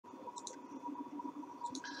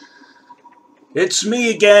It's me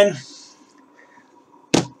again.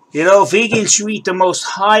 You know, vegans should eat the most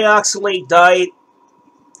high oxalate diet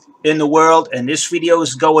in the world, and this video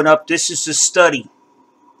is going up. This is a study.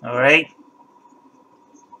 Alright?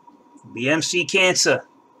 BMC Cancer.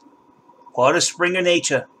 Part of Springer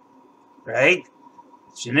Nature. Right?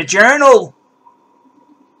 It's in a journal.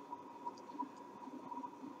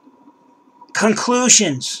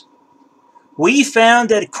 Conclusions. We found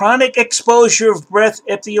that chronic exposure of breast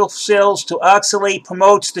epithelial cells to oxalate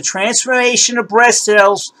promotes the transformation of breast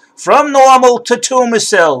cells from normal to tumor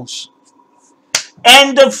cells.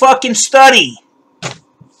 End of fucking study.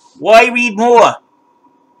 Why read more?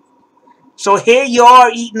 So here you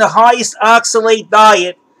are eating the highest oxalate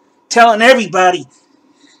diet, telling everybody,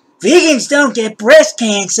 vegans don't get breast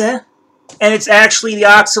cancer. And it's actually the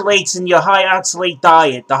oxalates in your high oxalate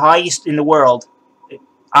diet, the highest in the world.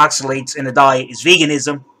 Oxalates in the diet is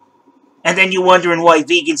veganism. And then you're wondering why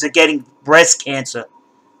vegans are getting breast cancer.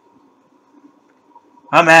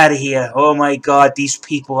 I'm out of here. Oh my God, these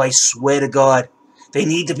people, I swear to God, they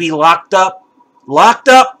need to be locked up. Locked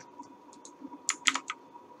up.